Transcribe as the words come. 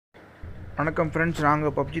வணக்கம் ஃப்ரெண்ட்ஸ்,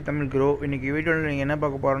 நாங்கள் PUBG Tamil grow. இன்றைக்கி வீடியோவில் நீங்கள் என்ன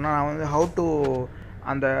பார்க்க போகிறோன்னா, நான் வந்து ஹவு டு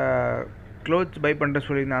அந்த க்ளோத்ஸ் பை பண்ணுற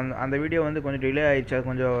சொல்லியிருந்தேன். அந்த வீடியோ வந்து கொஞ்சம் டிலே ஆகிடுச்சு. அது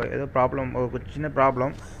கொஞ்சம் ஏதோ ப்ராப்ளம், ஒரு சின்ன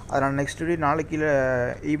ப்ராப்ளம். அதை நான் நெக்ஸ்ட் வீடியோ நாளைக்கு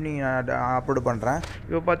ஈவினிங் அப்லோடு பண்ணுறேன்.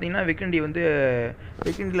 இப்போ பார்த்தீங்கன்னா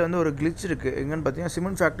விக்கெண்டில் வந்து ஒரு கிளிச் இருக்குது. எங்கன்னு பார்த்தீங்கன்னா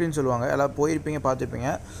சிமெண்ட் ஃபேக்ட்ரின்னு சொல்லுவாங்க. எல்லாம் போயிருப்பீங்க, பார்த்துருப்பீங்க.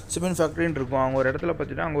 சிமெண்ட் ஃபேக்ட்ரின்னு இருக்கும். அவங்க ஒரு இடத்துல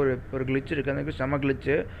பார்த்தீங்கன்னா அங்கே ஒரு கிளிச் இருக்குது. அந்த செம்ம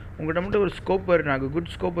கிளிச்சு. உங்கள்கிட்ட மட்டும் ஒரு ஸ்கோப்பர், நாங்கள்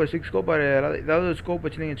குட் ஸ்கோப்பர் 6 ஸ்கோப்பர் ஏதாவது ஒரு ஸ்கோப்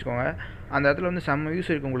வச்சுருந்தீங்கன்னு வச்சுக்கோங்க. அந்த இடத்துல வந்து செம்ம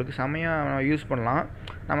யூஸ் இருக்குது. உங்களுக்கு செம்மையாக யூஸ் பண்ணலாம்.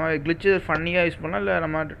 நம்ம கிளிச்சு ஃபன்னியாக யூஸ் பண்ணலாம், இல்லை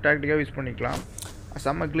நம்ம டாக்டிக்காக யூஸ் பண்ணிக்கலாம்.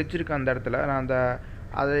 செம்ம கிளிச் இருக்குது அந்த இடத்துல. நான்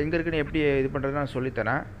அதை எங்கே இருக்குன்னு எப்படி இது பண்ணுறதுன்னு நான்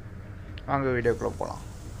சொல்லித்தரேன். வாங்க வீடியோக்குள்ளே போகலாம்.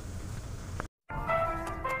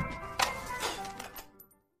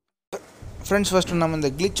 ஃப்ரெண்ட்ஸ், ஃபஸ்ட்டு நம்ம இந்த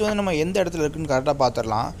கிளிச் வந்து நம்ம எந்த இடத்துல இருக்குதுன்னு கரெக்டாக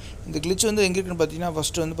பார்த்துடலாம். இந்த கிளிச் வந்து எங்கே இருக்குன்னு பார்த்தீங்கன்னா,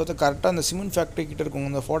 ஃபஸ்ட்டு வந்து பார்த்தா கரெக்டாக அந்த சிமெண்ட் ஃபேக்ட்ரி கிட்ட இருக்கும்.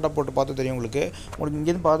 இந்த ஃபோட்டோ போட்டு பார்த்தா தெரியும் உங்களுக்கு.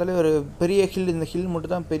 இங்கேருந்து பார்த்தாலே ஒரு பெரிய ஹில், இந்த ஹில்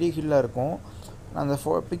மட்டும் தான் பெரிய ஹில்லாக இருக்கும். நான் அந்த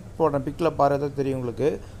பிக் போடுறேன், பிக்கில் பார்த்தா தெரியும் உங்களுக்கு.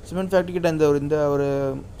 சிமெண்ட் ஃபேக்ட்ரி கிட்ட இந்த ஒரு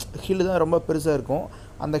ஹில்லு தான் ரொம்ப பெருசாக இருக்கும்.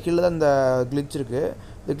 அந்த ஹில்லு தான் இந்த கிளிச் இருக்குது.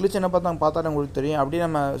 இந்த கிளிச் என்ன பார்த்தாலே உங்களுக்கு தெரியும். அப்படியே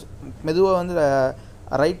நம்ம மெதுவாக வந்து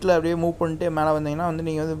ரைட்டில் அப்படியே மூவ் பண்ணிட்டு மேலே வந்தீங்கன்னா வந்து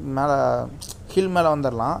நீங்கள் வந்து மேலே ஹில் மேலே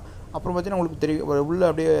வந்துடலாம். அப்புறம் பார்த்தீங்கன்னா உங்களுக்கு தெரியும், உள்ளே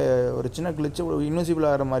அப்படியே ஒரு சின்ன கிளிச்சு இன்விசிபிள்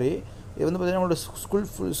ஆகிற மாதிரி. இது வந்து பார்த்தீங்கன்னா உங்களோட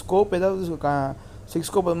ஃபுல் ஸ்கோப், ஏதாவது 6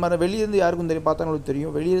 ஸ்கோப் அது மாதிரி வெளியேருந்து யாருக்கும் தெரியும், பார்த்தா உங்களுக்கு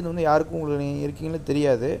தெரியும். வெளியேருந்து வந்து யாருக்கும் உங்களுக்கு நீங்கள் இருக்கீங்களே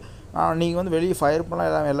தெரியாது. நீங்கள் வந்து வெளியே ஃபயர்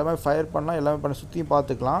பண்ணலாம், எல்லாமே ஃபயர் பண்ணலாம், எல்லாமே பண்ண சுற்றியும்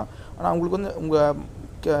பார்த்துக்கலாம். ஆனால் உங்களுக்கு வந்து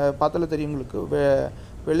உங்கள் பார்த்தாலே தெரியும் உங்களுக்கு.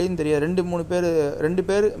 வெளியும் தெரியாது. 2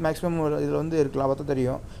 பேர் மேக்ஸிமம் இதில் வந்து இருக்கலாம், பார்த்தா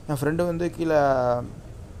தெரியும். என் ஃப்ரெண்டு வந்து கீழே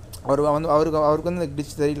அவருக்கு வந்து இந்த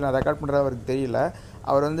கிளிச் தெரியல. நான் ரெக்கார்ட் பண்ணுறது அவருக்கு தெரியல.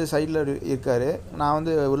 அவர் வந்து சைடில் இருக்கார். நான்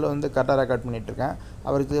வந்து உள்ளே வந்து கரெக்டாக ரெக்கார்ட் பண்ணிகிட்ருக்கேன்.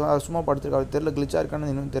 அவர் சும்மா படுத்துருக்காரு. அவருக்கு தெரியல கிளிச்சாக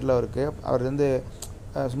இருக்கான்னு இன்னும் தெரியல அவருக்கு. அவர் வந்து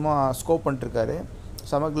சும்மா ஸ்கோப் பண்ணிட்டுருக்காரு.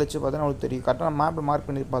 செம கிளிச்சு பார்த்தா உங்களுக்கு தெரியும். கரெக்டாக மேப்பில் மார்க்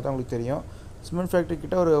பண்ணி பார்த்தா உங்களுக்கு தெரியும். சிமெண்ட் ஃபேக்ட்ரி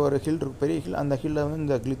கிட்ட ஒரு ஹில் இருக்குது, பெரிய ஹில். அந்த ஹில்லில் வந்து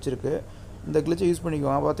இந்த கிளிச் இருக்குது. இந்த கிளிச்சை யூஸ்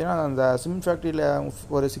பண்ணிக்குவாங்க. பார்த்தீங்கன்னா அந்த சிமெண்ட் ஃபேக்ட்ரியில்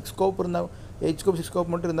ஒரு 6 ஸ்கோப் இருந்தால் 8 ஸ்கோப் 6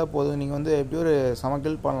 ஸ்கோப் மட்டும் இருந்தால் போதும். நீங்கள் வந்து எப்படியும் ஒரு செம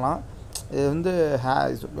கில் பண்ணலாம். இது வந்து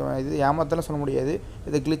இது ஏமாத்தலாம் சொல்ல முடியாது.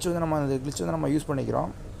 இந்த கிளிச் வந்து நம்ம யூஸ் பண்ணிக்கிறோம்.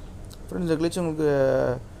 ஃப்ரெண்ட்ஸ், இந்த கிளிச் உங்களுக்கு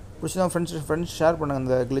பிடிச்சதா ஃப்ரெண்ட்ஸ் ஷேர் பண்ணுங்கள்.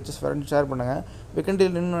 இந்த கிளிச்சஸ் ஃப்ரெண்ட்ஸ் ஷேர் பண்ணுங்கள்.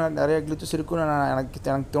 விக்கெண்டில் இன்னும் நிறைய கிளிச்சஸ் இருக்குன்னு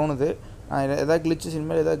எனக்கு தோணுது. நான் எதாவது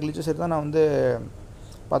கிளிச்சஸ் இருந்தால் நான் வந்து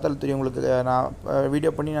பார்த்தாலும் தெரியும் உங்களுக்கு. நான்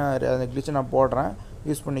வீடியோ பண்ணி அந்த கிளிச்சை நான் போடுறேன்,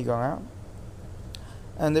 யூஸ் பண்ணிக்கோங்க.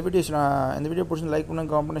 இந்த வீடியோ பிடிச்சி லைக்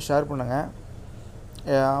பண்ணுங்கள், கமெண்ட் பண்ணி ஷேர் பண்ணுங்கள்.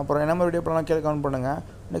 அப்புறம் என்ன மாதிரி வீடியோ பண்ணலாம் கீழே கமெண்ட் பண்ணுங்கள்.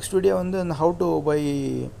 நெக்ஸ்ட் வீடியோ வந்து இந்த ஹவு டு பை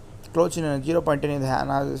க்ளோத்ஸ் இன் 0.10. இது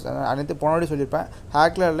நான் அனைத்து போனாடி சொல்லியிருப்பேன்.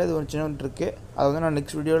 ஹேக்கில் இல்லை, இது ஒரு சின்ன இருக்குது. அதை வந்து நான்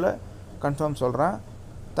நெக்ஸ்ட் வீடியோவில் கன்ஃபார்ம் சொல்கிறேன்.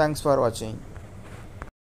 தேங்க்ஸ் ஃபார் வாட்சிங்.